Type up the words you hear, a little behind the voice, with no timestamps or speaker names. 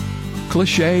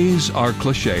Clichés are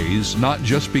clichés not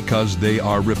just because they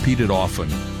are repeated often,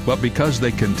 but because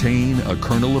they contain a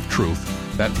kernel of truth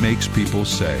that makes people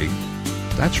say,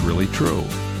 "That's really true."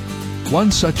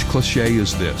 One such cliché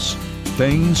is this: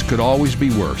 things could always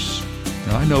be worse.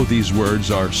 Now, I know these words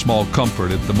are small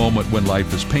comfort at the moment when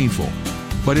life is painful,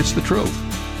 but it's the truth.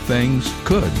 Things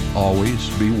could always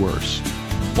be worse.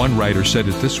 One writer said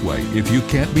it this way: if you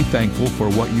can't be thankful for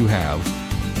what you have,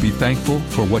 be thankful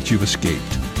for what you've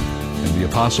escaped. And the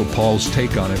Apostle Paul's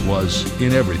take on it was,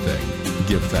 in everything,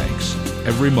 give thanks.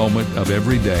 Every moment of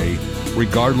every day,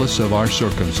 regardless of our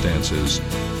circumstances,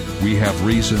 we have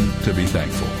reason to be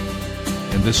thankful.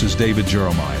 And this is David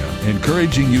Jeremiah,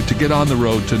 encouraging you to get on the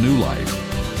road to new life.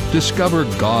 Discover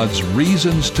God's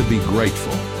reasons to be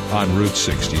grateful on Route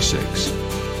 66.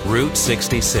 Route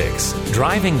 66,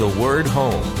 driving the word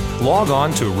home. Log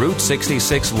on to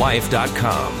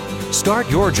Route66Life.com. Start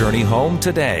your journey home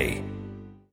today.